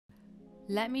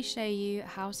Let me show you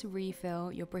how to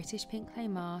refill your British Pink Clay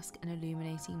mask and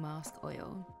illuminating mask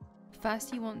oil.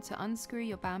 First, you want to unscrew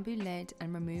your bamboo lid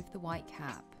and remove the white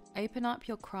cap. Open up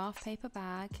your craft paper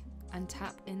bag and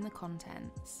tap in the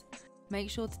contents. Make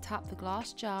sure to tap the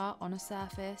glass jar on a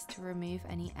surface to remove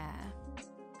any air.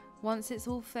 Once it's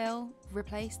all filled,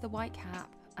 replace the white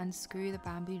cap and screw the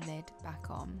bamboo lid back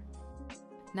on.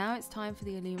 Now it's time for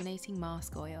the illuminating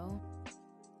mask oil.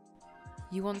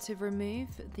 You want to remove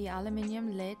the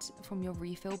aluminium lid from your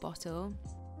refill bottle,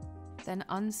 then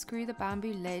unscrew the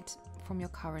bamboo lid from your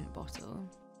current bottle.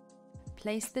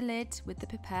 Place the lid with the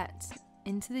pipette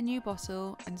into the new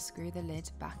bottle and screw the lid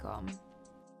back on.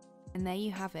 And there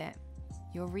you have it,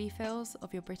 your refills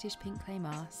of your British Pink Clay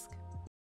mask.